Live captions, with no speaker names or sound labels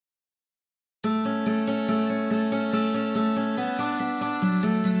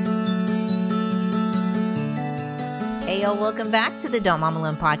Hey, y'all, welcome back to the Don't Mom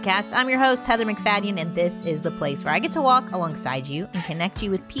Alone podcast. I'm your host, Heather McFadden, and this is the place where I get to walk alongside you and connect you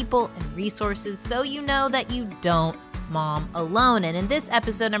with people and resources so you know that you don't mom alone. And in this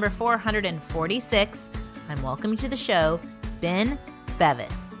episode, number 446, I'm welcoming to the show, Ben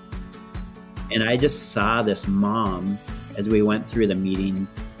Bevis. And I just saw this mom, as we went through the meeting,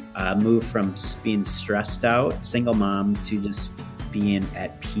 move from being stressed out, single mom, to just being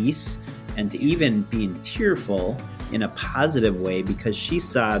at peace and to even being tearful in a positive way because she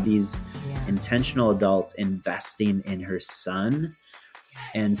saw these intentional adults investing in her son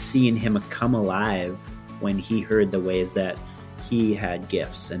and seeing him come alive when he heard the ways that he had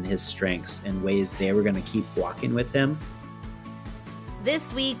gifts and his strengths and ways they were going to keep walking with him.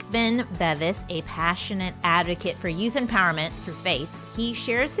 This week, Ben Bevis, a passionate advocate for youth empowerment through faith, he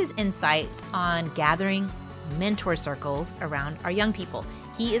shares his insights on gathering mentor circles around our young people.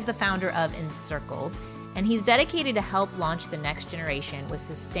 He is the founder of Encircled, and he's dedicated to help launch the next generation with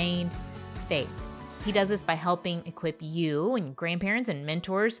sustained faith. He does this by helping equip you and grandparents and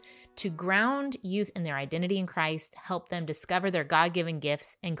mentors to ground youth in their identity in Christ, help them discover their God-given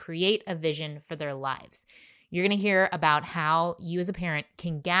gifts, and create a vision for their lives. You're going to hear about how you as a parent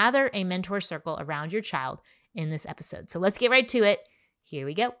can gather a mentor circle around your child in this episode. So let's get right to it. Here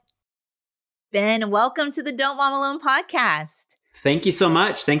we go. Ben, welcome to the Don't Mom Alone podcast. Thank you so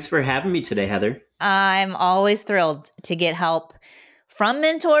much. Thanks for having me today, Heather. I'm always thrilled to get help from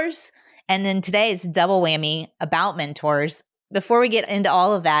mentors. And then today it's double whammy about mentors. Before we get into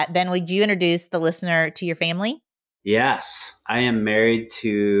all of that, Ben, would you introduce the listener to your family? Yes, I am married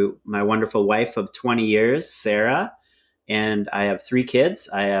to my wonderful wife of 20 years, Sarah, and I have 3 kids.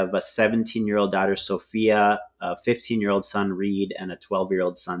 I have a 17-year-old daughter, Sophia, a 15-year-old son, Reed, and a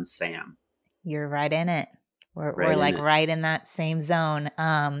 12-year-old son, Sam. You're right in it. We're Right right in that same zone.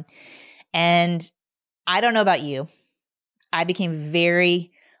 And I don't know about you. I became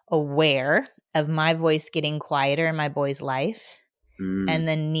very aware of my voice getting quieter in my boy's life and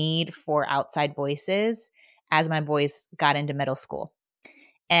the need for outside voices as my boys got into middle school.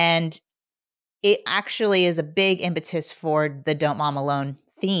 And it actually is a big impetus for the Don't Mom Alone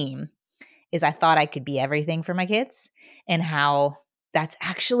theme is I thought I could be everything for my kids and how that's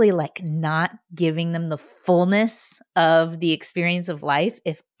actually like not giving them the fullness of the experience of life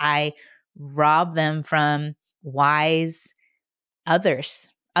if I rob them from wise other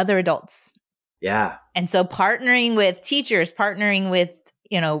adults. Yeah. And so partnering with teachers, partnering with,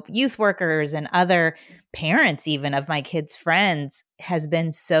 youth workers and other parents even of my kids' friends has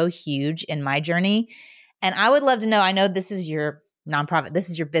been so huge in my journey. And I would love to know, I know this is your nonprofit, this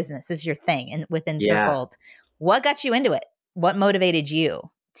is your business, this is your thing and with Encircled. Yeah. What got you into it? What motivated you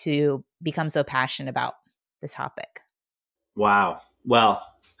to become so passionate about this topic? Wow. Well,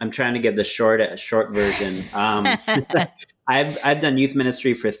 I'm trying to give the short version. I've done youth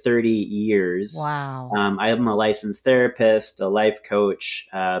ministry for 30 years. Wow. I am a licensed therapist, a life coach,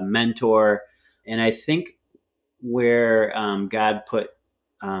 mentor. And I think where God put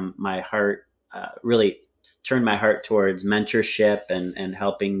my heart, really turned my heart towards mentorship and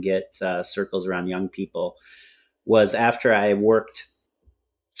helping get circles around young people was after I worked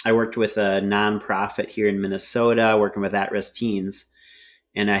with a nonprofit here in Minnesota, working with at-risk teens.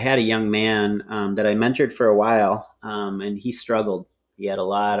 And I had a young man that I mentored for a while, and he struggled. He had a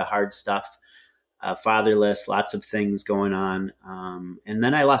lot of hard stuff, fatherless, lots of things going on. And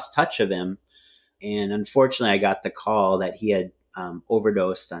then I lost touch of him. And unfortunately, I got the call that he had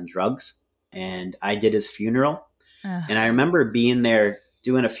overdosed on drugs. And I did his funeral. And I remember being there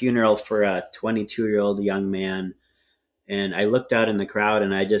doing a funeral for a 22-year-old young man. And I looked out in the crowd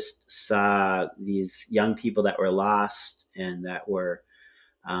and I just saw these young people that were lost and that were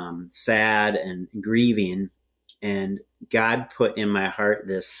sad and grieving. And God put in my heart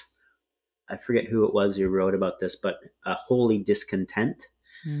this, I forget who it was who wrote about this, but a holy discontent,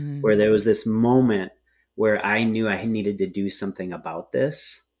 where there was this moment where I knew I needed to do something about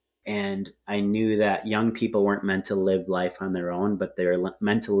this. And I knew that young people weren't meant to live life on their own, but they're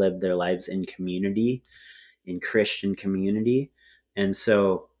meant to live their lives in community, in Christian community. And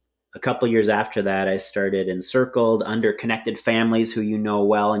so a couple years after that, I started Encircled under Connected Families, who you know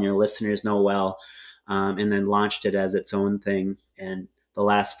well and your listeners know well, and then launched it as its own thing. And the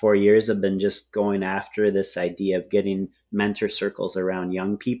last 4 years have been just going after this idea of getting mentor circles around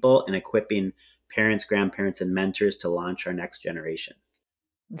young people and equipping parents, grandparents, and mentors to launch our next generation.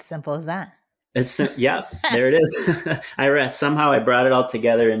 As simple as that. Yeah, there it is. Somehow I brought it all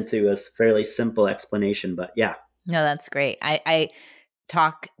together into a fairly simple explanation, but yeah. No, that's great. I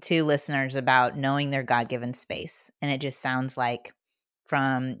talk to listeners about knowing their God-given space, and it just sounds like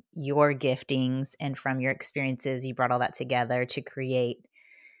from your giftings and from your experiences. You brought all that together to create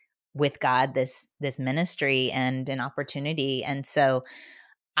with God this ministry and an opportunity. And so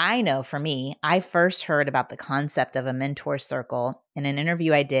I know for me, I first heard about the concept of a mentor circle in an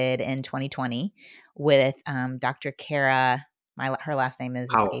interview I did in 2020 with Dr. Kara. Her last name is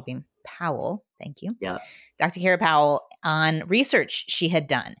Powell. escaping Powell. Thank you. Yeah. Dr. Kara Powell, on research she had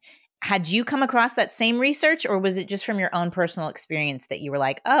done. Had you come across that same research, or was it just from your own personal experience that you were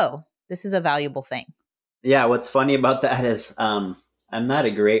like, oh, this is a valuable thing? Yeah. What's funny about that is I'm not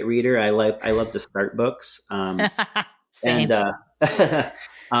a great reader. I love to start books. Same.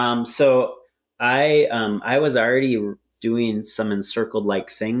 So I was already doing some Encircled like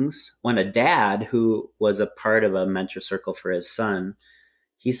things when a dad who was a part of a mentor circle for his son,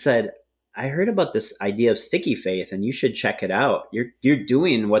 he said, I heard about this idea of sticky faith and you should check it out. You're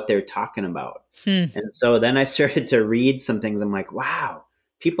doing what they're talking about. And so then I started to read some things. I'm like, wow,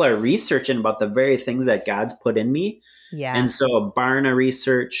 people are researching about the very things that God's put in me. Yeah. And so Barna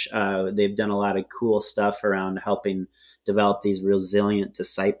Research, they've done a lot of cool stuff around helping develop these resilient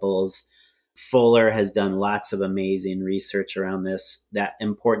disciples. Fuller has done lots of amazing research around this, that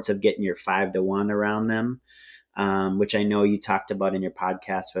importance of getting your 5-to-1 around them, which I know you talked about in your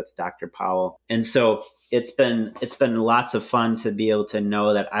podcast with Dr. Powell. And so it's been lots of fun to be able to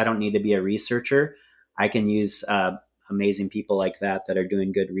know that I don't need to be a researcher. I can use amazing people like that are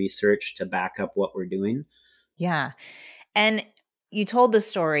doing good research to back up what we're doing. Yeah. And you told the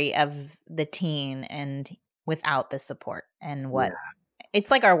story of the teen and without the support and what it's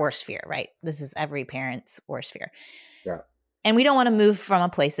like our worst fear, right? This is every parent's worst fear. Yeah. And we don't want to move from a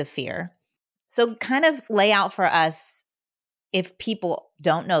place of fear. So kind of lay out for us, if people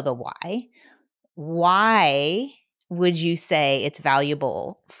don't know the why would you say it's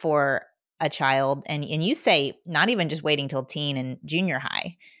valuable for a child? And you say not even just waiting till teen and junior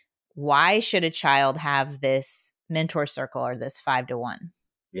high. Why should a child have this mentor circle or this 5-to-1?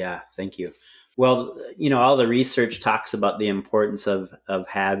 Yeah, thank you. Well, all the research talks about the importance of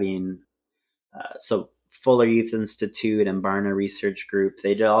having, so Fuller Youth Institute and Barna Research Group,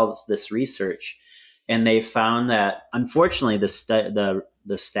 they did all this research and they found that unfortunately the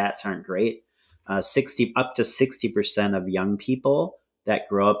stats aren't great. Up to 60% of young people that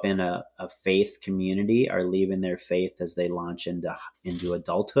grow up in a faith community are leaving their faith as they launch into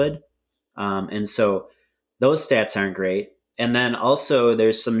adulthood. And so those stats aren't great. And then also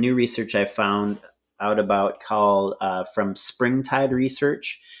there's some new research I found out about called from Springtide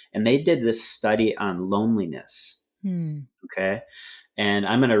Research. And they did this study on loneliness. Okay. And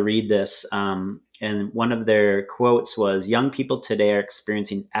I'm going to read this. And one of their quotes was, young people today are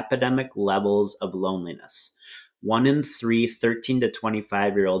experiencing epidemic levels of loneliness. 1 in 3 13 to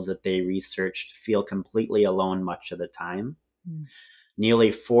 25-year-olds that they researched feel completely alone much of the time. Nearly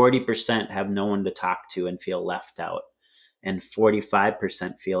 40% have no one to talk to and feel left out. And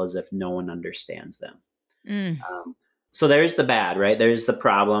 45% feel as if no one understands them. So there's the bad, right? There's the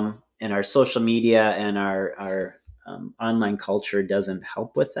problem. And our social media and our online culture doesn't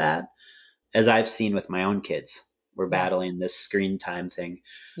help with that. As I've seen with my own kids, we're battling this screen time thing.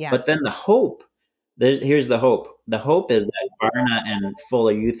 Yeah. But then the hope, here's the hope. The hope is that Barna and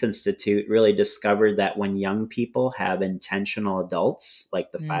Fuller Youth Institute really discovered that when young people have intentional adults, like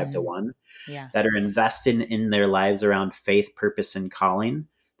the 5-to-1, that are invested in their lives around faith, purpose, and calling,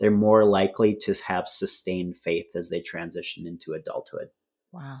 they're more likely to have sustained faith as they transition into adulthood.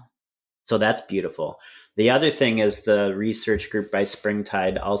 Wow. So that's beautiful. The other thing is the research group by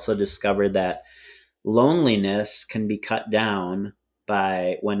Springtide also discovered that loneliness can be cut down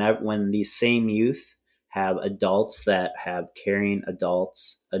by when these same youth have adults that have caring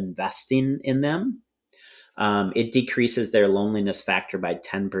adults investing in them. It decreases their loneliness factor by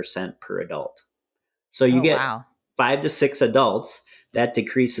 10% per adult. So you get 5 to 6 adults, that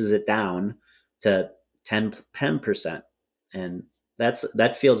decreases it down to 10%. And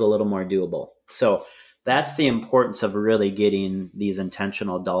that feels a little more doable. So that's the importance of really getting these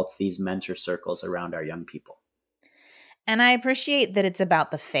intentional adults, these mentor circles around our young people. And I appreciate that it's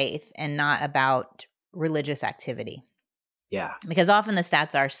about the faith and not about religious activity. Yeah. Because often the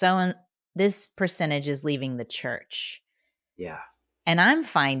stats are this percentage is leaving the church. Yeah. And I'm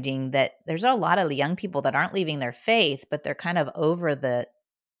finding that there's a lot of young people that aren't leaving their faith, but they're kind of over the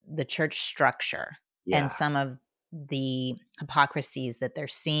church structure and some of the hypocrisies that they're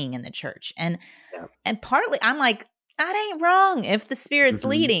seeing in the church. And partly I'm like, that ain't wrong if the Spirit's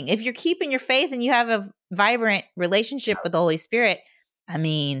leading. If you're keeping your faith and you have a vibrant relationship with the Holy Spirit, I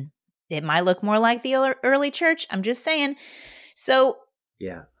mean, it might look more like the early church. I'm just saying. So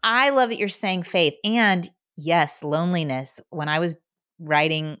I love that you're saying faith. And yes, loneliness. When I was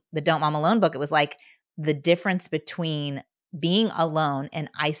writing the Don't Mom Alone book, it was like the difference between being alone and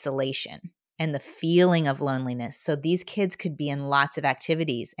isolation and the feeling of loneliness. So these kids could be in lots of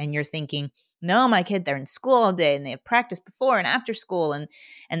activities and you're thinking, no, my kid, they're in school all day and they have practice before and after school and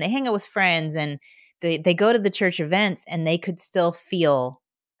they hang out with friends and they go to the church events and they could still feel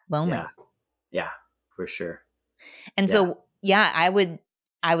lonely. Yeah. Yeah, for sure. And so, I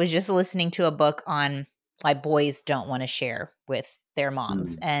was just listening to a book on why boys don't want to share with their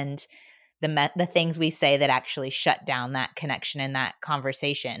moms and the things we say that actually shut down that connection and that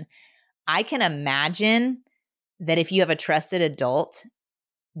conversation. I can imagine that if you have a trusted adult,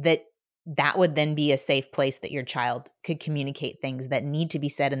 that would then be a safe place that your child could communicate things that need to be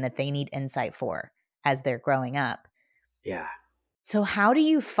said and that they need insight for as they're growing up. Yeah. So how do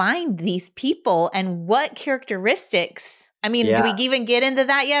you find these people and what characteristics? I mean, do we even get into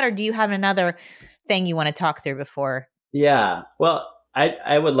that yet, or do you have another thing you want to talk through before? Yeah. Well,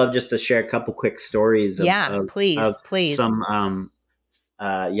 I would love just to share a couple quick stories of please. some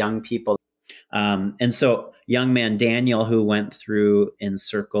young people. And so young man Daniel, who went through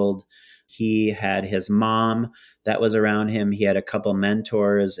Encircled, he had his mom that was around him. He had a couple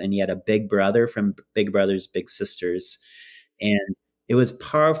mentors and he had a big brother from Big Brothers Big Sisters. And it was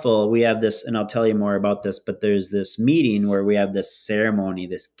powerful. We have this, and I'll tell you more about this, but there's this meeting where we have this ceremony,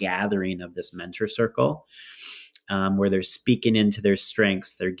 this gathering of this mentor circle, where they're speaking into their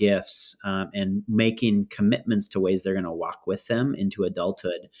strengths, their gifts, and making commitments to ways they're going to walk with them into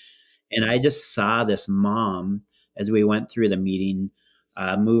adulthood. And I just saw this mom, as we went through the meeting,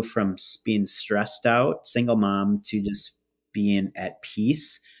 move from being stressed out, single mom, to just being at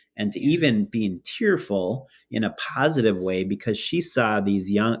peace and to even being tearful in a positive way because she saw these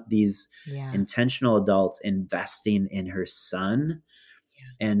intentional adults investing in her son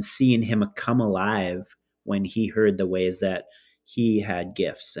and seeing him come alive when he heard the ways that he had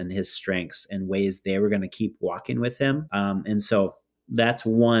gifts and his strengths and ways they were going to keep walking with him. And so that's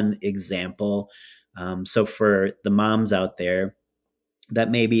one example. So for the moms out there that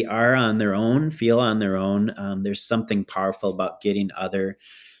maybe are on their own, feel on their own, there's something powerful about getting other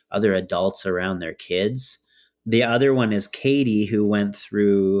adults around their kids. The other one is Katie, who went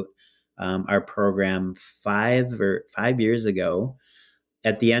through our program 5 years ago.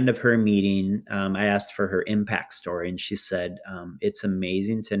 At the end of her meeting, I asked for her impact story, and she said, it's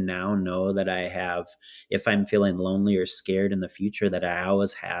amazing to now know that I have, if I'm feeling lonely or scared in the future, that I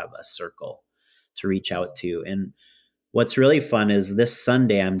always have a circle to reach out to. And what's really fun is this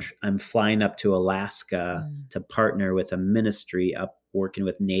Sunday, I'm flying up to Alaska to partner with a ministry up working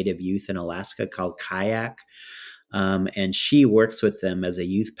with Native youth in Alaska called Kayak. And she works with them as a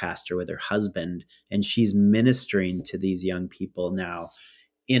youth pastor with her husband, and she's ministering to these young people now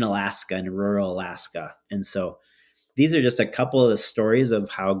in Alaska, in rural Alaska. And so these are just a couple of the stories of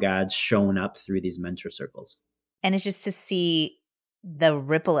how God's shown up through these mentor circles. And it's just to see the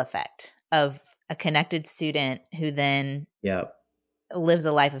ripple effect of a connected student who then lives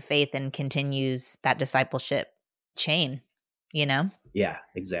a life of faith and continues that discipleship chain, you know? Yeah,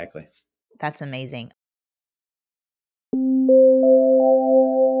 exactly. That's amazing.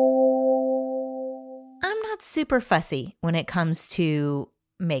 I'm not super fussy when it comes to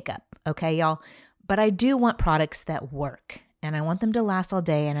makeup, okay, y'all? But I do want products that work, and I want them to last all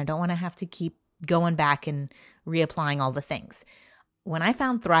day, and I don't want to have to keep going back and reapplying all the things. When I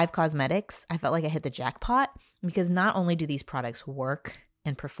found Thrive Cosmetics, I felt like I hit the jackpot because not only do these products work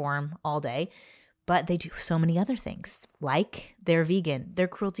and perform all day, but they do so many other things. Like they're vegan, they're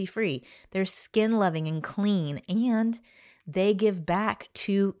cruelty-free, they're skin-loving and clean, and they give back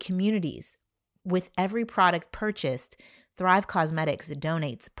to communities. With every product purchased, Thrive Cosmetics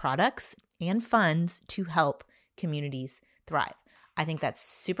donates products and funds to help communities thrive. I think that's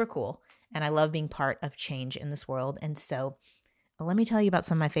super cool, and I love being part of change in this world. And so let me tell you about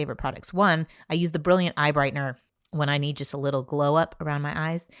some of my favorite products. One, I use the Brilliant Eye Brightener when I need just a little glow up around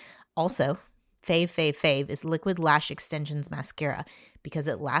my eyes. Also, fave is Liquid Lash Extensions Mascara because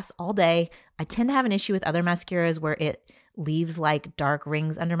it lasts all day. I tend to have an issue with other mascaras where it leaves like dark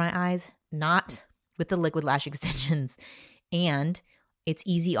rings under my eyes. Not with the Liquid Lash Extensions. And it's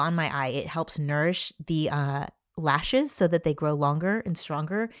easy on my eye. It helps nourish the lashes so that they grow longer and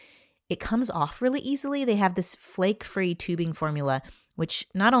stronger. It comes off really easily. They have this flake-free tubing formula, which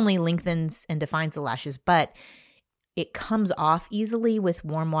not only lengthens and defines the lashes, but it comes off easily with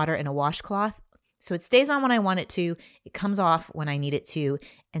warm water and a washcloth. So it stays on when I want it to. It comes off when I need it to.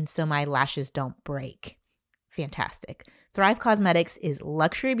 And so my lashes don't break. Fantastic. Thrive Cosmetics is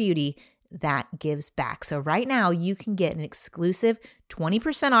luxury beauty that gives back. So right now you can get an exclusive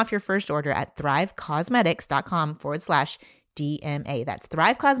 20% off your first order at thrivecosmetics.com/ DMA. That's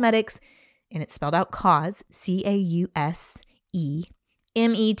Thrive Causemetics, and it's spelled out cause,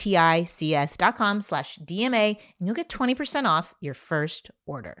 CAUSEMETICS.com/DMA, and you'll get 20% off your first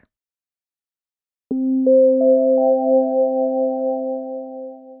order.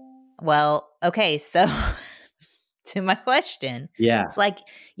 Well, okay, so to my question, Yeah. it's like,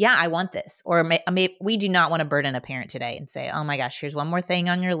 yeah, I want this. Or we do not want to burden a parent today and say, oh my gosh, here's one more thing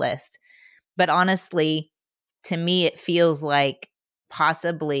on your list. But honestly, to me, it feels like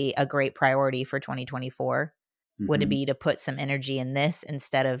possibly a great priority for 2024 would it be to put some energy in this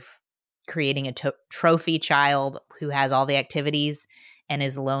instead of creating a trophy child who has all the activities and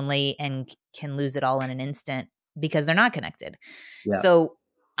is lonely and can lose it all in an instant because they're not connected. Yeah. So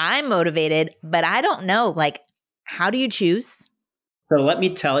I'm motivated, but I don't know, like, how do you choose? So let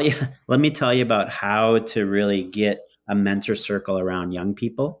me tell you about how to really get a mentor circle around young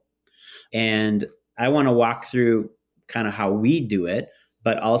people. And I want to walk through kind of how we do it,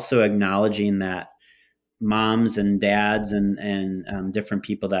 but also acknowledging that moms and dads and different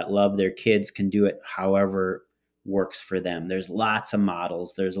people that love their kids can do it however works for them. There's lots of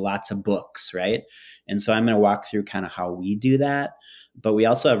models. There's lots of books, right? And so I'm going to walk through kind of how we do that. But we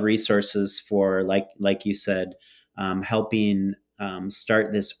also have resources for, like you said, helping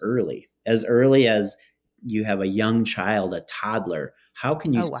start this early as you have a young child, a toddler. How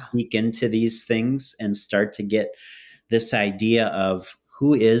can you sneak into these things and start to get this idea of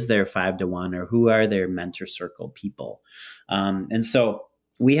who is their 5-to-1 or who are their mentor circle people? And so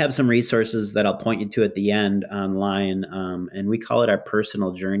we have some resources that I'll point you to at the end online, and we call it our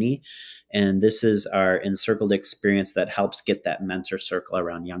personal journey. And this is our Encircled experience that helps get that mentor circle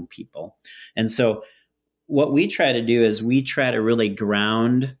around young people. And so what we try to do is we try to really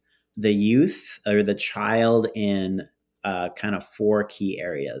ground the youth or the child in kind of 4 key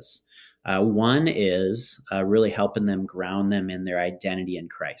areas. One is really helping them ground them in their identity in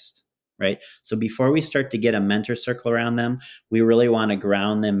Christ, right? So before we start to get a mentor circle around them, we really want to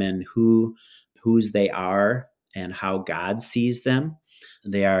ground them in whose they are and how God sees them.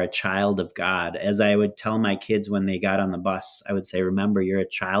 They are a child of God. As I would tell my kids when they got on the bus, I would say, remember, you're a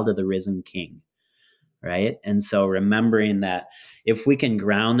child of the risen King. Right. And so remembering that if we can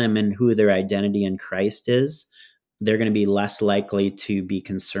ground them in who their identity in Christ is, they're going to be less likely to be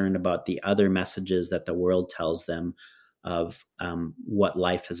concerned about the other messages that the world tells them of what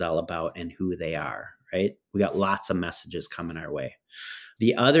life is all about and who they are. Right. We got lots of messages coming our way.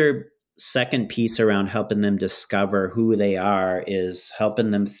 The other second piece around helping them discover who they are is helping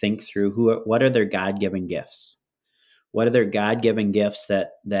them think through what are their God-given gifts. What are their God-given gifts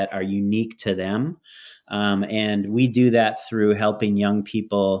that are unique to them? And we do that through helping young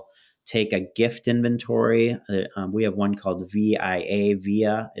people take a gift inventory. We have one called VIA.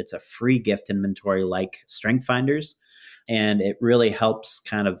 It's a free gift inventory like Strength Finders. And it really helps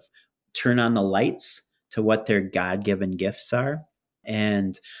kind of turn on the lights to what their God-given gifts are.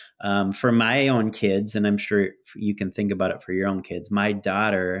 And for my own kids, and I'm sure you can think about it for your own kids, my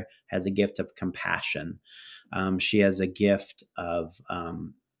daughter has a gift of compassion. She has a gift of,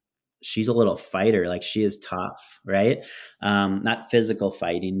 she's a little fighter, like she is tough, right? Not physical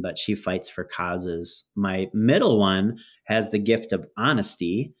fighting, but she fights for causes. My middle one has the gift of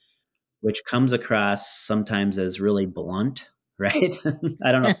honesty, which comes across sometimes as really blunt, right?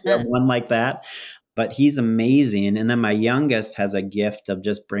 I don't know if you have one like that, but he's amazing. And then my youngest has a gift of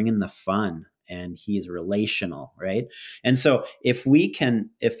just bringing the fun, and he's relational, right? And so if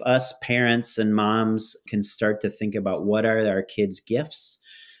us parents and moms can start to think about what are our kids' gifts,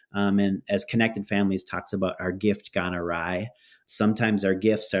 and as Connected Families talks about our gift gone awry, sometimes our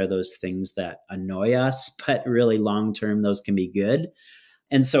gifts are those things that annoy us, but really long-term, those can be good.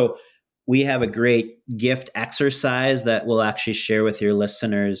 And so we have a great gift exercise that we'll actually share with your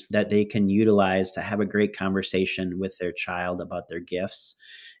listeners that they can utilize to have a great conversation with their child about their gifts.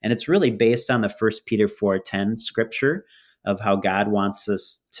 And it's really based on the 1 Peter 4:10 scripture of how God wants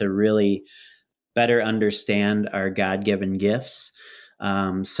us to really better understand our God-given gifts,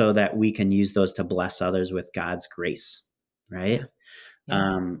 so that we can use those to bless others with God's grace, right?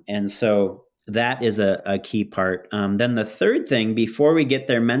 Yeah. And so that is a key part. Then the third thing, before we get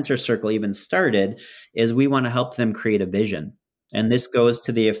their mentor circle even started, is we want to help them create a vision. And this goes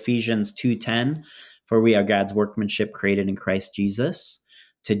to the Ephesians 2:10, for we are God's workmanship created in Christ Jesus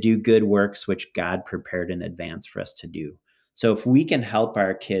to do good works which God prepared in advance for us to do. So if we can help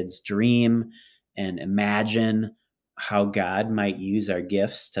our kids dream and imagine how God might use our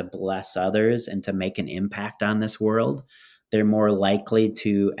gifts to bless others and to make an impact on this world, they're more likely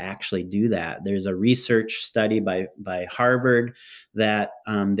to actually do that. There's a research study by Harvard that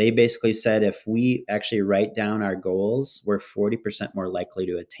they basically said if we actually write down our goals, we're 40% more likely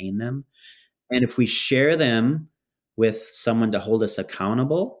to attain them. And if we share them with someone to hold us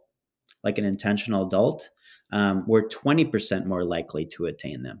accountable, like an intentional adult, we're 20% more likely to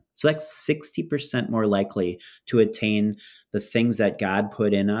attain them. So that's 60% more likely to attain the things that God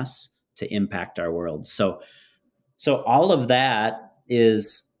put in us to impact our world. So all of that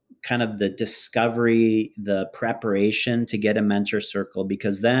is kind of the discovery, the preparation to get a mentor circle,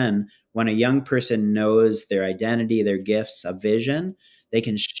 because then when a young person knows their identity, their gifts, a vision, they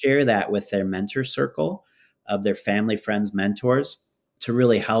can share that with their mentor circle of their family, friends, mentors to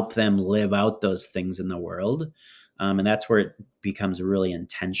really help them live out those things in the world. And that's where it becomes really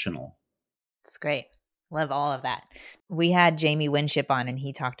intentional. It's great. Love all of that. We had Jamie Winship on and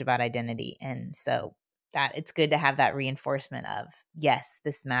he talked about identity. And so that it's good to have that reinforcement of, yes,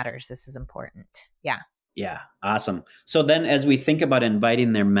 this matters. This is important. Yeah. Yeah. Awesome. So then as we think about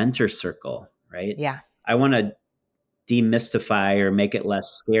inviting their mentor circle, right? Yeah. I want to demystify or make it less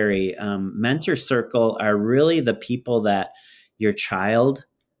scary. Mentor circle are really the people that your child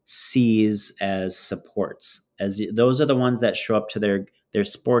sees as supports. Those are the ones that show up to their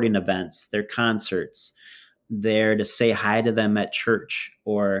sporting events, their concerts, there to say hi to them at church,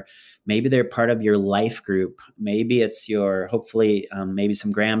 or maybe they're part of your life group. Maybe it's your, hopefully, maybe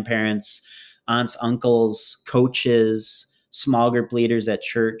some grandparents, aunts, uncles, coaches, small group leaders at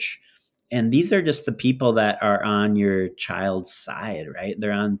church. And these are just the people that are on your child's side, right?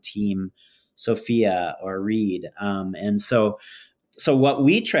 They're on team Sophia or Reed. And so what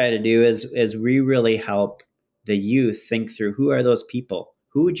we try to do is we really help the youth think through, who are those people?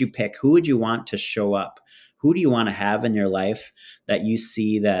 Who would you pick? Who would you want to show up? Who do you want to have in your life that you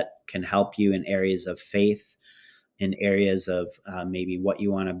see that can help you in areas of faith, in areas of maybe what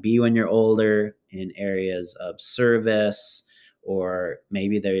you want to be when you're older, in areas of service, or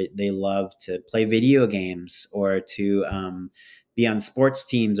maybe they love to play video games or to be on sports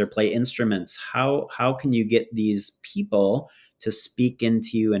teams or play instruments. How can you get these people to speak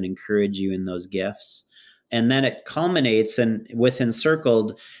into you and encourage you in those gifts? And then it culminates, and with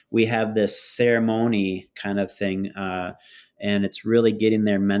Encircled, we have this ceremony kind of thing, and it's really getting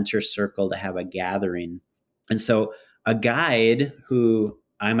their mentor circle to have a gathering. And so a guide, who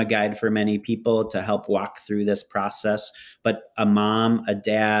I'm a guide for many people to help walk through this process, but a mom, a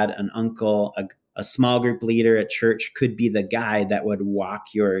dad, an uncle, a small group leader at church could be the guide that would walk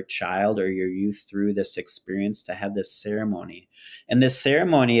your child or your youth through this experience to have this ceremony. And this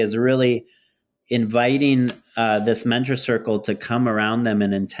ceremony is really inviting this mentor circle to come around them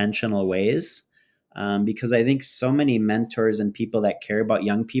in intentional ways. Because I think so many mentors and people that care about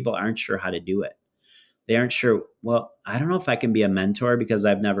young people aren't sure how to do it. They aren't sure, well, I don't know if I can be a mentor because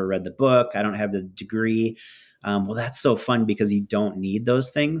I've never read the book. I don't have the degree. Well, that's so fun because you don't need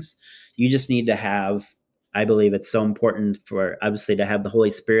those things. You just need to have, I believe it's so important for, obviously, to have the Holy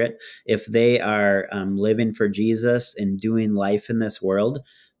Spirit. If they are living for Jesus and doing life in this world,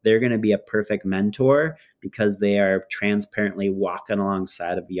 they're going to be a perfect mentor because they are transparently walking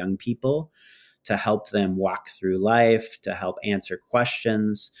alongside of young people to help them walk through life, to help answer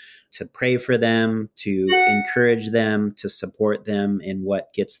questions, to pray for them, to encourage them, to support them in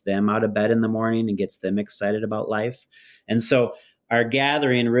what gets them out of bed in the morning and gets them excited about life. And so our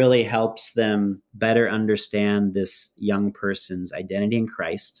gathering really helps them better understand this young person's identity in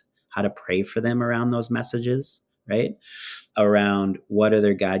Christ, how to pray for them around those messages, right? Around what are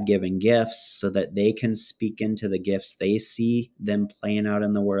their God-given gifts so that they can speak into the gifts they see them playing out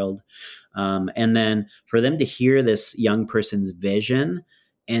in the world. And then for them to hear this young person's vision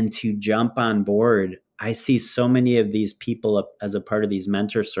and to jump on board. I see so many of these people as a part of these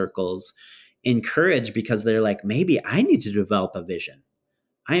mentor circles encouraged because they're like, maybe I need to develop a vision.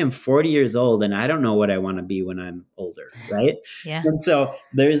 I am 40 years old and I don't know what I want to be when I'm older, right? Yeah. And so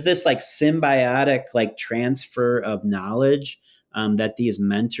there's this like symbiotic like transfer of knowledge that these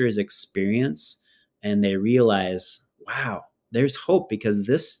mentors experience, and they realize, wow, there's hope because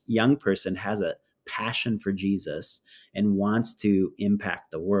this young person has a passion for Jesus and wants to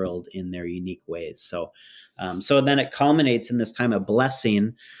impact the world in their unique ways. So then it culminates in this time of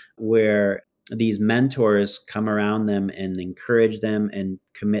blessing where these mentors come around them and encourage them and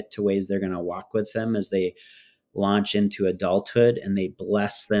commit to ways they're going to walk with them as they launch into adulthood, and they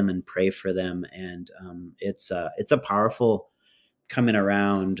bless them and pray for them. And it's a powerful coming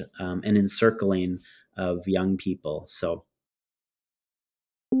around and encircling of young people. So.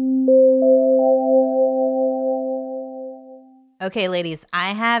 Okay, ladies,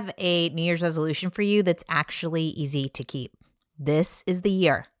 I have a New Year's resolution for you that's actually easy to keep. This is the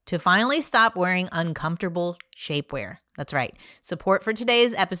year to finally stop wearing uncomfortable shapewear. That's right. Support for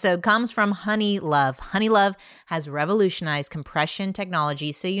today's episode comes from Honey Love. Honey Love has revolutionized compression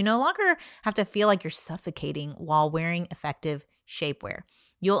technology so you no longer have to feel like you're suffocating while wearing effective shapewear.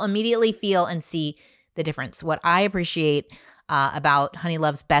 You'll immediately feel and see the difference. What I appreciate about Honey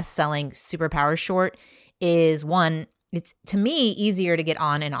Love's best-selling Superpower short is, one, it's to me easier to get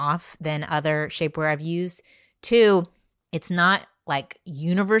on and off than other shapewear I've used. Two, it's not like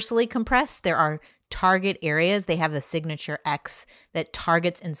universally compressed. There are target areas. They have the signature X that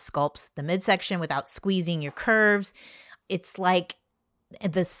targets and sculpts the midsection without squeezing your curves. It's like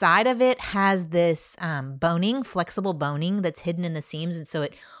the side of it has this boning, flexible boning that's hidden in the seams. And so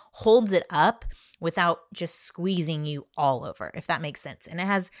it holds it up without just squeezing you all over, if that makes sense. And it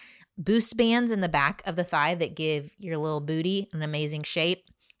has boost bands in the back of the thigh that give your little booty an amazing shape.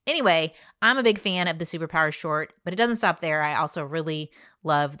 Anyway, I'm a big fan of the Superpower short, but it doesn't stop there. I also really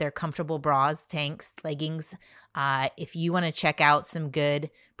love their comfortable bras, tanks, leggings. If you want to check out some good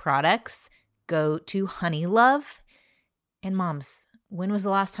products, go to Honey Love. And moms, when was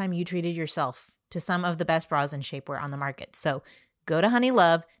the last time you treated yourself to some of the best bras and shapewear on the market? So go to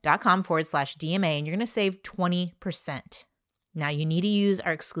honeylove.com/DMA and you're going to save 20%. Now you need to use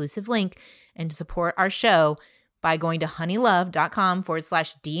our exclusive link and to support our show by going to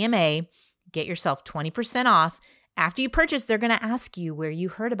honeylove.com/DMA. Get yourself 20% off. After you purchase, they're going to ask you where you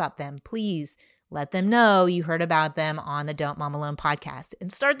heard about them. Please let them know you heard about them on the Don't Mom Alone podcast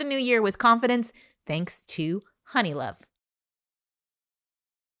and start the new year with confidence thanks to Honey Love.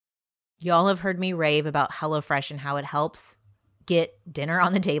 Y'all have heard me rave about HelloFresh and how it helps get dinner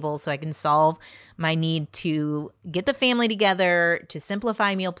on the table so I can solve my need to get the family together, to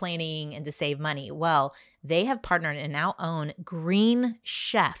simplify meal planning, and to save money. Well, they have partnered and now own Green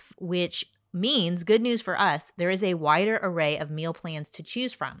Chef, which means good news for us. There is a wider array of meal plans to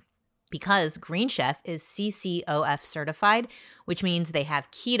choose from because Green Chef is CCOF certified, which means they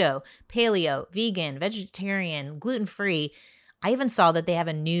have keto, paleo, vegan, vegetarian, gluten-free. I even saw that they have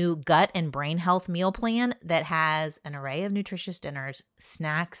a new gut and brain health meal plan that has an array of nutritious dinners,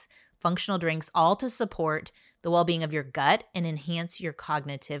 snacks, functional drinks, all to support the well-being of your gut and enhance your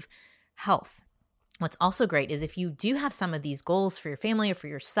cognitive health. What's also great is if you do have some of these goals for your family or for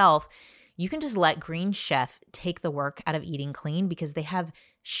yourself, you can just let Green Chef take the work out of eating clean because they have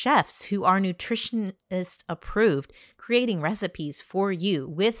chefs who are nutritionist approved, creating recipes for you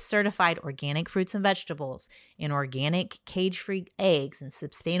with certified organic fruits and vegetables and organic cage-free eggs and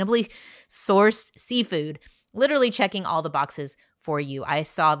sustainably sourced seafood, literally checking all the boxes for you. I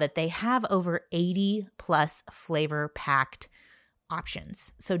saw that they have over 80 plus flavor-packed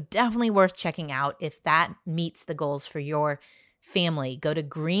options. So definitely worth checking out if that meets the goals for your family. Go to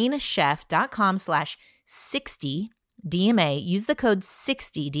greenchef.com/60DMA. Use the code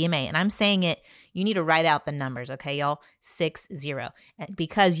 60DMA. And I'm saying it, you need to write out the numbers, okay, y'all? 60.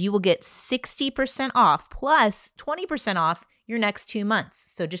 Because you will get 60% off plus 20% off your next 2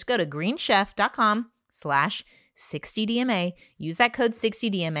 months. So just go to greenchef.com/60DMA. Use that code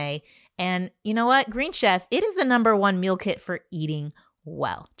 60DMA. And you know what? Green Chef, it is the #1 meal kit for eating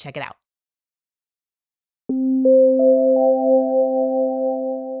well. Check it out.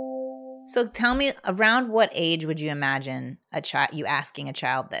 So tell me, around what age would you imagine you asking a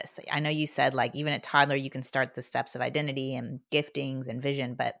child this? I know you said like even at toddler, you can start the steps of identity and giftings and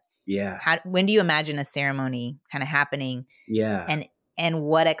vision, but Yeah. when do you imagine a ceremony kind of happening? Yeah. And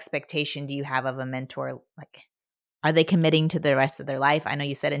what expectation do you have of a mentor? Like, are they committing to the rest of their life? I know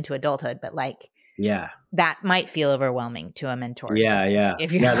you said into adulthood, but like, Yeah. that might feel overwhelming to a mentor. Yeah.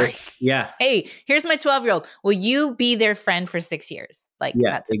 If you're like, hey, here's my 12-year-old. Will you be their friend for 6 years? Like,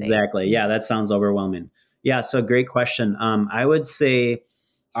 Yeah, that's exactly. Yeah, that sounds overwhelming. Yeah, so great question. I would say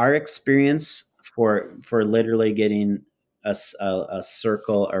our experience for literally getting a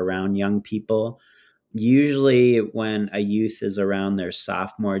circle around young people, usually when a youth is around their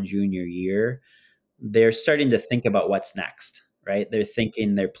sophomore, junior year, they're starting to think about what's next, right? They're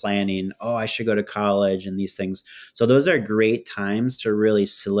planning, oh, I should go to college and these things. So those are great times to really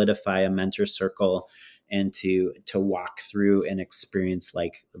solidify a mentor circle and to walk through an experience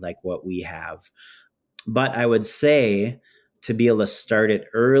like what we have. But I would say to be able to start it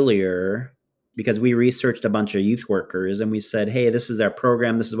earlier, because we researched a bunch of youth workers and we said, hey, this is our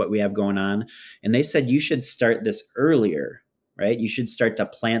program. This is what we have going on. And they said, you should start this earlier, right? You should start to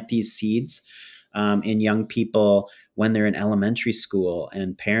plant these seeds in young people when they're in elementary school,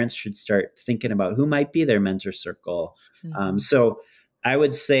 and parents should start thinking about who might be their mentor circle. Mm-hmm. So I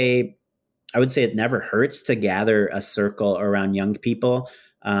would say it never hurts to gather a circle around young people.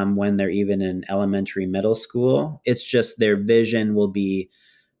 when they're even in elementary, middle school. It's just their vision will be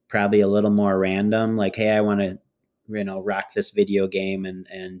probably a little more random. Like, hey, I want to, rock this video game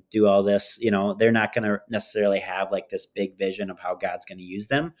and do all this. They're not going to necessarily have like this big vision of how God's going to use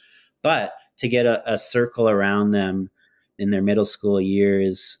them. But to get a circle around them in their middle school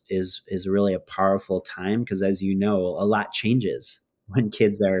years is really a powerful time, because as you know, a lot changes when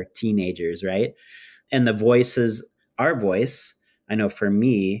kids are teenagers, right? And the voices, our voice, I know for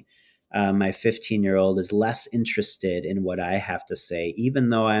me, my 15-year-old is less interested in what I have to say, even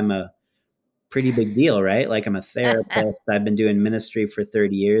though I'm a pretty big deal, right? Like, I'm a therapist. I've been doing ministry for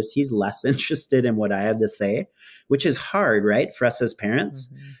 30 years. He's less interested in what I have to say, which is hard, right? For us as parents.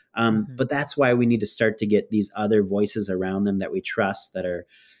 But that's why we need to start to get these other voices around them that we trust, that are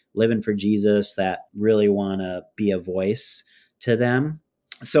living for Jesus, that really want to be a voice to them.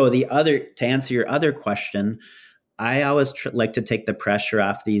 So to answer your other question, I always like to take the pressure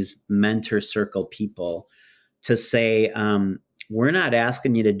off these mentor circle people to say, we're not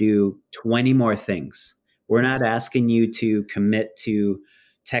asking you to do 20 more things. We're not asking you to commit to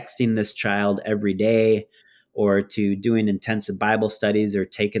texting this child every day, or to doing intensive Bible studies, or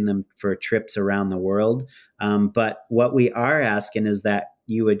taking them for trips around the world. But what we are asking is that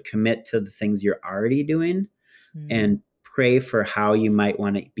you would commit to the things you're already doing, and pray for how you might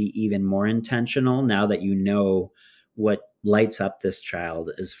want to be even more intentional now that you know what lights up this child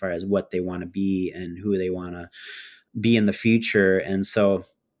as far as what they want to be and who they want to be in the future. And so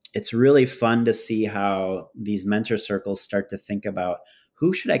it's really fun to see how these mentor circles start to think about,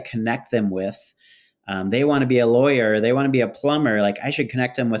 who should I connect them with? They want to be a lawyer, they want to be a plumber. Like, I should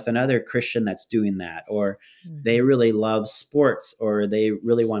connect them with another Christian that's doing that. Or they really love sports, or they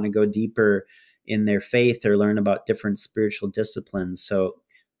really want to go deeper in their faith, or learn about different spiritual disciplines. So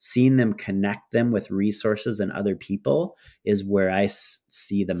seeing them, connect them with resources and other people, is where I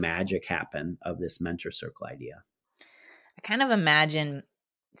see the magic happen of this mentor circle idea. I kind of imagine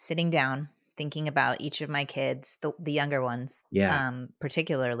sitting down, thinking about each of my kids, the younger ones,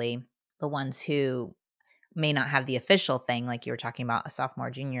 particularly the ones who may not have the official thing, like you were talking about, a sophomore,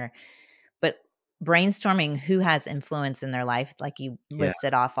 junior, but brainstorming who has influence in their life, like you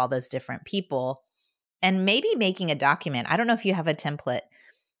listed off all those different people, and maybe making a document. I don't know if you have a template,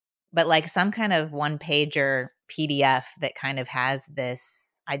 but like some kind of one-pager PDF that kind of has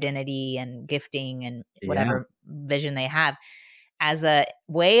this identity and gifting and whatever vision they have, as a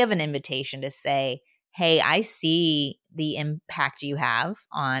way of an invitation to say, hey, I see the impact you have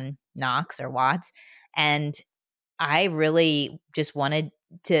on Knox or Watts, and I really just wanted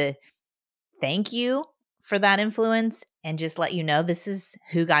to thank you for that influence, and just let you know this is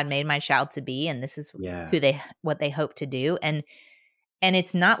who God made my child to be, and this is what they hope to do. And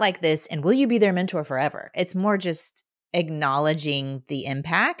it's not like this, and will you be their mentor forever? It's more just acknowledging the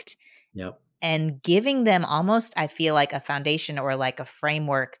impact and giving them almost, I feel like, a foundation or like a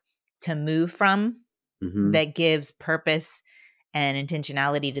framework to move from that gives purpose and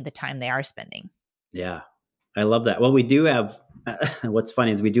intentionality to the time they are spending. Yeah. I love that. Well, we do have, what's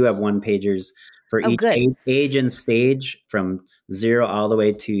funny is we do have one pagers for each age and stage, from 0 all the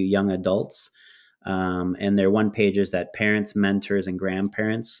way to young adults. And they're one pagers that parents, mentors, and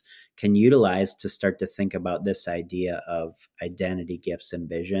grandparents can utilize to start to think about this idea of identity, gifts, and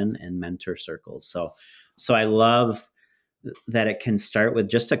vision, and mentor circles. So I love that it can start with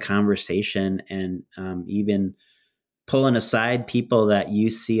just a conversation, and even pulling aside people that you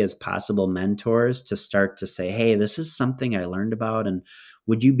see as possible mentors to start to say, hey, this is something I learned about, and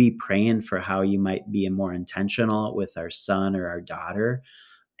would you be praying for how you might be more intentional with our son or our daughter?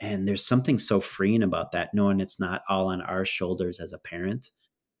 And there's something so freeing about that, knowing it's not all on our shoulders as a parent.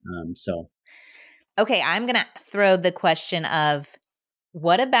 Okay, I'm going to throw the question of,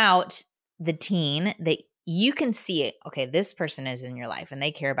 what about the teen that you can see it? Okay, this person is in your life and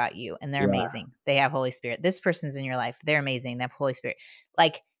they care about you and they're amazing. They have Holy Spirit. This person's in your life. They're amazing. They have Holy Spirit.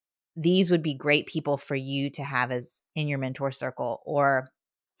 Like, these would be great people for you to have as in your mentor circle. Or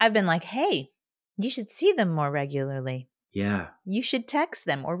I've been like, hey, you should see them more regularly. Yeah. You should text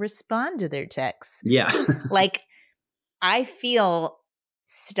them or respond to their texts. Yeah. Like, I feel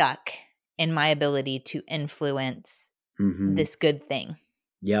stuck in my ability to influence this good thing.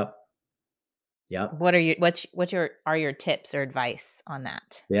 Yep. What are your tips or advice on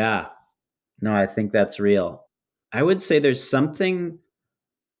that? Yeah. No, I think that's real. I would say there's something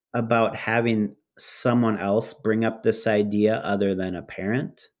about having someone else bring up this idea other than a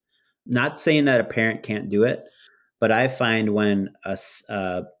parent. Not saying that a parent can't do it, but I find when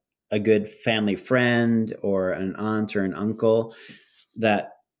a good family friend or an aunt or an uncle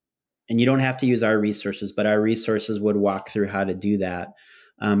and you don't have to use our resources, but our resources would walk through how to do that.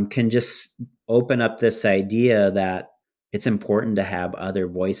 can just open up this idea that it's important to have other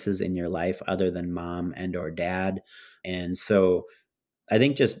voices in your life other than mom and or dad. And so I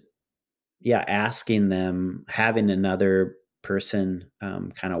think just, yeah, asking them, having another person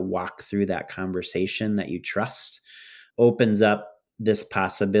kind of walk through that conversation that you trust opens up this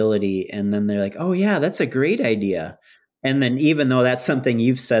possibility. And then they're like, oh, yeah, that's a great idea. And then even though that's something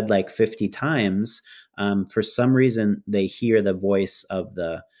you've said like 50 times, for some reason they hear the voice of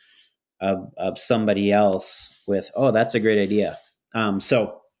somebody else with, oh, that's a great idea.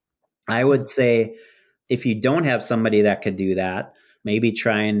 So I would say if you don't have somebody that could do that, maybe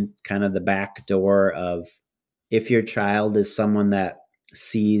trying kind of the back door of, if your child is someone that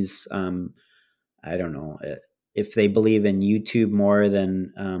sees, I don't know, if they believe in YouTube more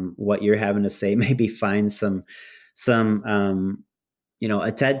than what you're having to say, maybe find some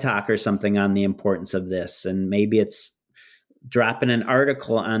a TED talk or something on the importance of this, and maybe it's dropping an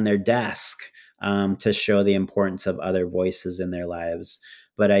article on their desk to show the importance of other voices in their lives.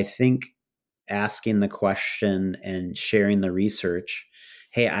 But I think asking the question and sharing the research,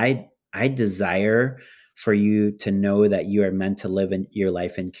 hey, I desire for you to know that you are meant to live in your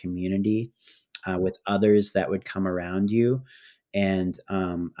life in community with others that would come around you. And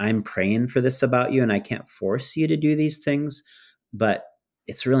I'm praying for this about you, and I can't force you to do these things, but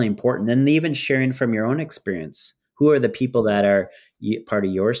it's really important. And even sharing from your own experience. Who are the people that are part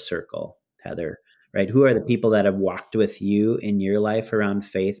of your circle, Heather? Right? Who are the people that have walked with you in your life around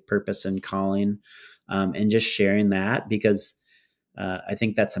faith, purpose, and calling? And just sharing that, because I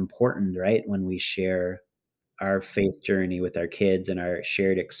think that's important, right? When we share our faith journey with our kids and our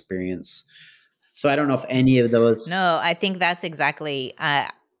shared experience. So I don't know if any of those. No, I think that's exactly,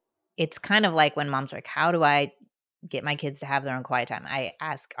 it's kind of like when mom's like, how do I get my kids to have their own quiet time? I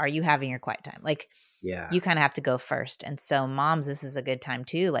ask, are you having your quiet time? Like, Yeah. you kind of have to go first. And so moms, this is a good time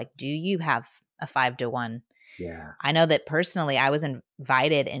too. Like, do you have a 5-to-1? Yeah. I know that personally, I was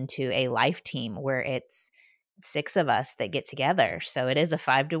invited into a life team where it's 6 of us that get together. So it is a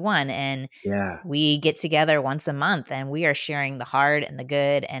 5-to-1, and Yeah. we get together once a month, and we are sharing the hard and the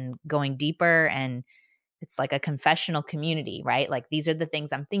good and going deeper. And it's like a confessional community, right? Like, these are the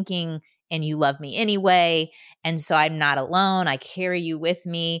things I'm thinking, and you love me anyway. And so I'm not alone. I carry you with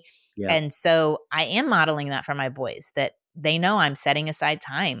me. Yeah. And so I am modeling that for my boys, that they know I'm setting aside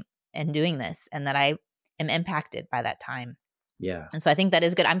time and doing this, and that I am impacted by that time. Yeah. And so I think that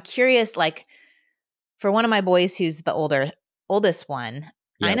is good. I'm curious, like, for one of my boys who's the oldest one,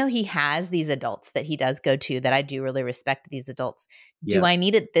 I Yeah. know he has these adults that he does go to, that I do really respect these adults. Do Yeah. I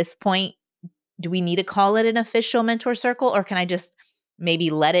need at this point, do we need to call it an official mentor circle, or can I just maybe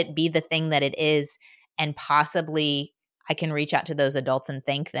let it be the thing that it is, and possibly I can reach out to those adults and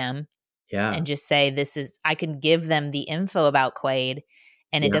thank them Yeah. and just say, I can give them the info about Quaid,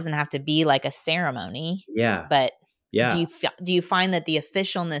 and it Yeah. doesn't have to be like a ceremony. Yeah. But Yeah. do you find that the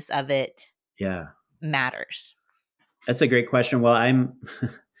officialness of it Yeah. matters? That's a great question. Well,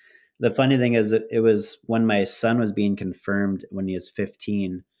 the funny thing is that it was when my son was being confirmed when he was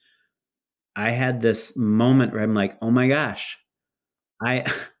 15. I had this moment where I'm like, oh my gosh, I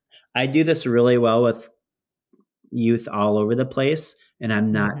I do this really well with youth all over the place, and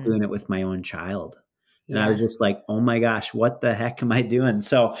I'm not Mhm. doing it with my own child. And I was Yeah. just like, oh my gosh, what the heck am I doing?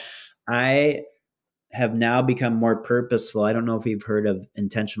 So I have now become more purposeful. I don't know if you've heard of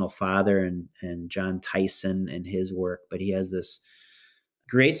Intentional Father and John Tyson and his work, but he has this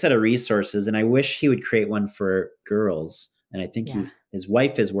great set of resources, and I wish he would create one for girls. And I think Yeah. his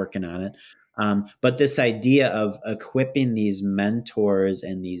wife is working on it. But this idea of equipping these mentors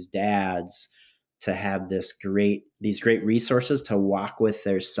and these dads to have these great resources to walk with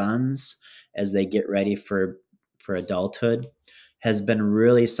their sons as they get ready for adulthood has been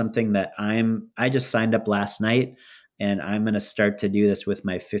really something that I just signed up last night, and I'm going to start to do this with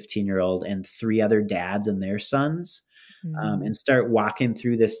my 15-year-old and 3 other dads and their sons, Mhm. and start walking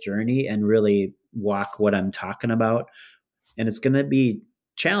through this journey and really walk what I'm talking about. And it's going to be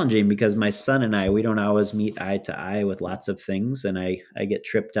challenging because my son and we don't always meet eye to eye with lots of things. And I get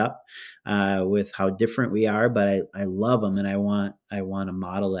tripped up with how different we are, but I love them, and I want to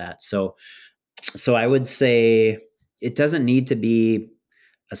model that. So I would say it doesn't need to be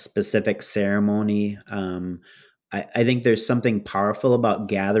a specific ceremony. I think there's something powerful about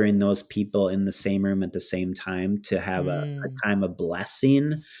gathering those people in the same room at the same time to have a Mm. time of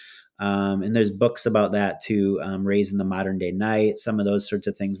blessing. And there's books about that too, Raising the Modern Day Knight, some of those sorts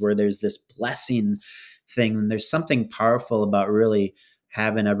of things where there's this blessing thing. And there's something powerful about really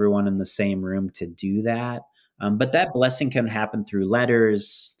having everyone in the same room to do that. But that blessing can happen through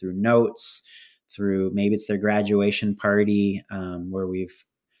letters, through notes, through maybe it's their graduation party where we've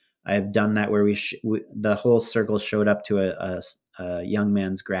I've done that where the whole circle showed up to a young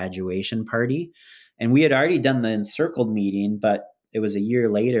man's graduation party, and we had already done the Encircled meeting, but it was a year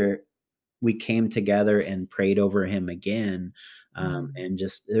later. We came together and prayed over him again, and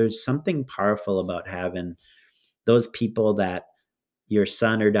just there's something powerful about having those people that your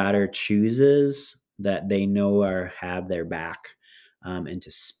son or daughter chooses that they know or have their back, and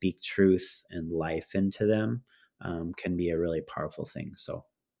to speak truth and life into them can be a really powerful thing. So.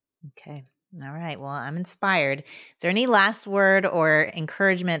 Okay. All right. Well, I'm inspired. Is there any last word or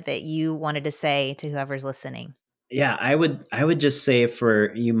encouragement that you wanted to say to whoever's listening? Yeah, I would just say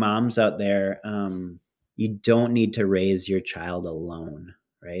for you moms out there, you don't need to raise your child alone,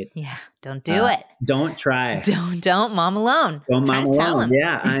 right? Yeah. Don't do it. Don't try. Don't mom alone. Don't Try mom to tell alone. him.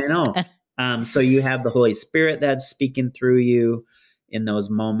 Yeah, I know. So you have the Holy Spirit that's speaking through you in those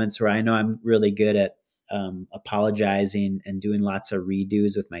moments where I know I'm really good at apologizing and doing lots of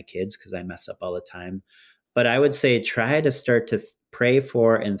redos with my kids because I mess up all the time. But I would say try to start to pray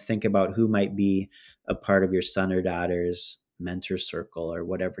for and think about who might be a part of your son or daughter's mentor circle or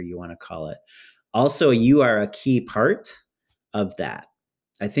whatever you want to call it. Also, you are a key part of that.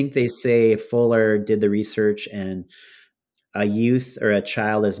 I think they say Fuller did the research, and a youth or a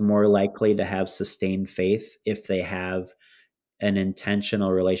child is more likely to have sustained faith if they have an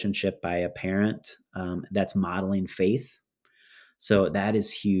intentional relationship by a parent that's modeling faith. So that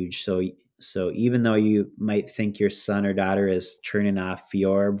is huge. So even though you might think your son or daughter is turning off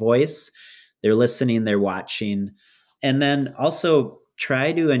your voice, they're listening, they're watching, and then also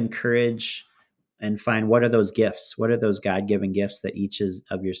try to encourage and find what are those gifts, what are those God-given gifts that each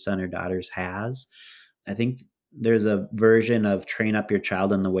of your son or daughters has. I think there's a version of train up your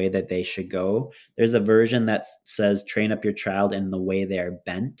child in the way that they should go. There's a version that says train up your child in the way they are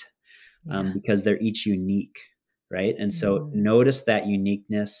bent, because they're each unique, right? And so notice that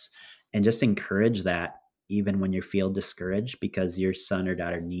uniqueness and just encourage that even when you feel discouraged, because your son or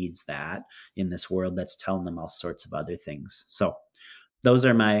daughter needs that in this world that's telling them all sorts of other things. So those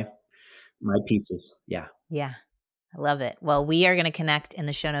are my pieces. Yeah. Yeah. I love it. Well, we are going to connect in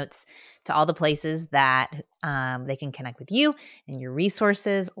the show notes to all the places that they can connect with you and your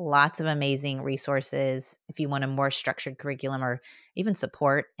resources. Lots of amazing resources if you want a more structured curriculum or even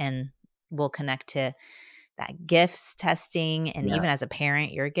support. And we'll connect to that gifts testing. And Yeah. even as a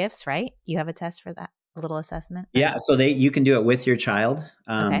parent, your gifts, right? You have a test for that, a little assessment? Yeah. So you can do it with your child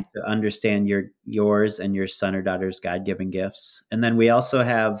Okay. to understand yours and your son or daughter's God-given gifts. And then we also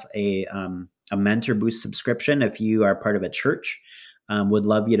have a Mentor Boost subscription. If you are part of a church, would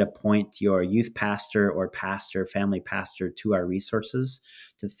love you to point your youth pastor or family pastor to our resources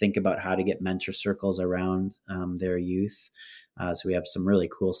to think about how to get mentor circles around their youth. So we have some really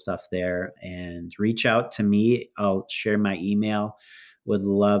cool stuff there. And reach out to me. I'll share my email. Would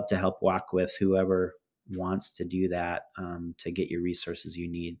love to help walk with whoever wants to do that, to get your resources you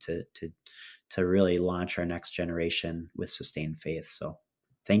need to really launch our next generation with sustained faith. So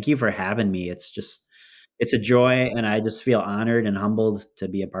thank you for having me. It's a joy, and I just feel honored and humbled to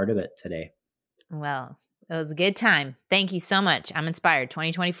be a part of it today. Well, it was a good time. Thank you so much. I'm inspired.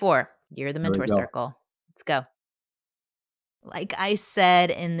 2024, year of the Mentor Circle. Let's go. Like I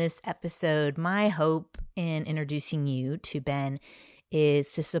said in this episode, my hope in introducing you to Ben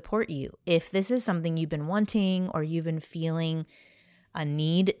is to support you. If this is something you've been wanting or you've been feeling a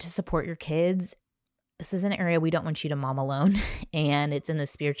need to support your kids, this is an area we don't want you to mom alone, and it's in the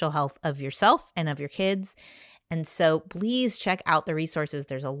spiritual health of yourself and of your kids. And so please check out the resources.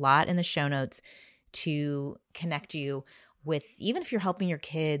 There's a lot in the show notes to connect you with, even if you're helping your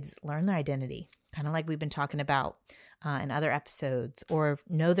kids learn their identity, kind of like we've been talking about in other episodes, or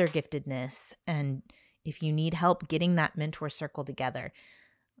know their giftedness. And if you need help getting that mentor circle together,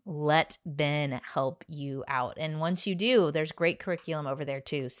 let Ben help you out. And once you do, there's great curriculum over there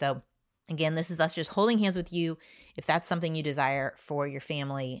too. So again, this is us just holding hands with you if that's something you desire for your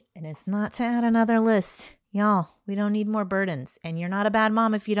family. And it's not to add another list. Y'all, we don't need more burdens. And you're not a bad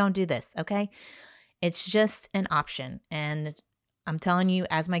mom if you don't do this, okay? It's just an option. And I'm telling you,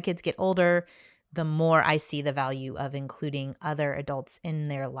 as my kids get older, the more I see the value of including other adults in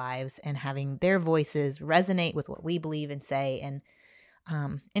their lives and having their voices resonate with what we believe and say. And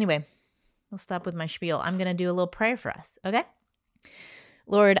anyway, I'll stop with my spiel. I'm going to do a little prayer for us, okay?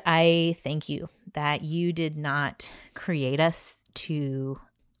 Lord, I thank you that you did not create us to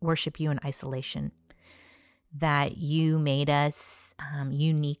worship you in isolation, that you made us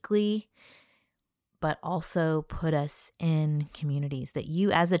uniquely, but also put us in communities, that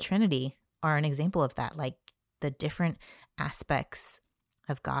you as a Trinity are an example of that, like the different aspects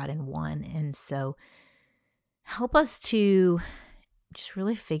of God in one. And so help us to just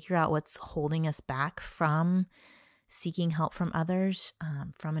really figure out what's holding us back from seeking help from others,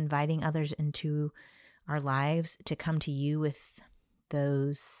 from inviting others into our lives to come to you with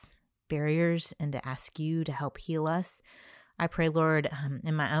those barriers and to ask you to help heal us. I pray, Lord,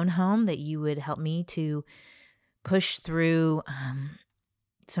 in my own home that you would help me to push through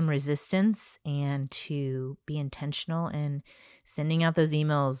some resistance and to be intentional in sending out those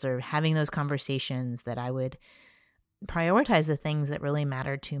emails or having those conversations, that I would prioritize the things that really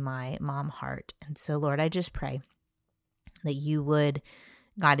matter to my mom heart. And so, Lord, I just pray that you would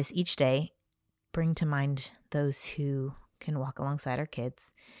guide us each day, bring to mind those who can walk alongside our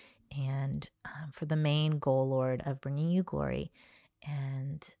kids, and for the main goal, Lord, of bringing you glory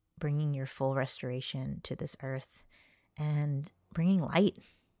and bringing your full restoration to this earth and bringing light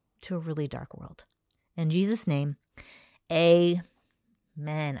to a really dark world. In Jesus' name, amen.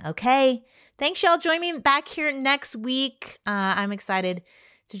 Okay. Thanks, y'all. Join me back here next week. I'm excited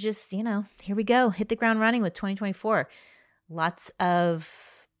to just, here we go. Hit the ground running with 2024. Lots of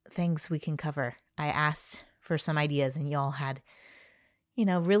things we can cover. I asked for some ideas and y'all had,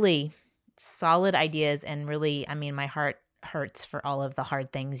 really solid ideas, and really, my heart hurts for all of the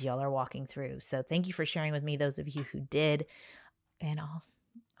hard things y'all are walking through. So thank you for sharing with me, those of you who did, and I'll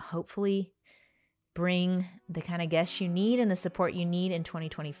hopefully bring the kind of guests you need and the support you need in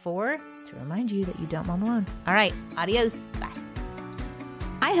 2024 to remind you that you don't mom alone. All right. Adios. Bye.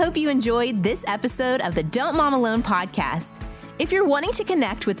 I hope you enjoyed this episode of the Don't Mom Alone podcast. If you're wanting to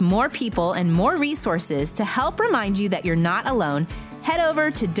connect with more people and more resources to help remind you that you're not alone, head over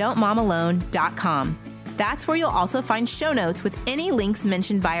to don'tmomalone.com. That's where you'll also find show notes with any links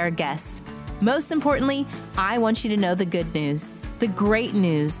mentioned by our guests. Most importantly, I want you to know the good news, the great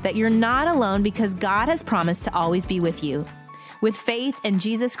news that you're not alone, because God has promised to always be with you. With faith in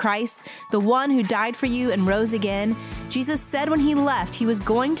Jesus Christ, the one who died for you and rose again, Jesus said when he left, he was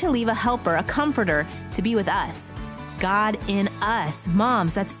going to leave a helper, a comforter, to be with us. God in us.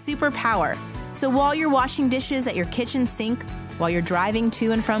 Moms, that's superpower. So while you're washing dishes at your kitchen sink, while you're driving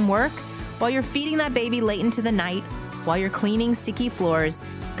to and from work, while you're feeding that baby late into the night, while you're cleaning sticky floors,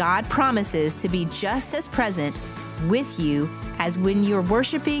 God promises to be just as present with you as when you're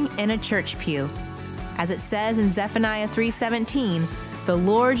worshiping in a church pew. As it says in Zephaniah 3:17, the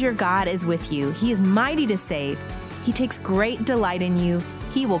Lord your God is with you. He is mighty to save. He takes great delight in you.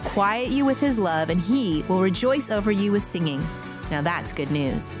 He will quiet you with his love, and he will rejoice over you with singing. Now that's good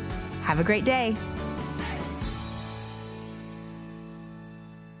news. Have a great day.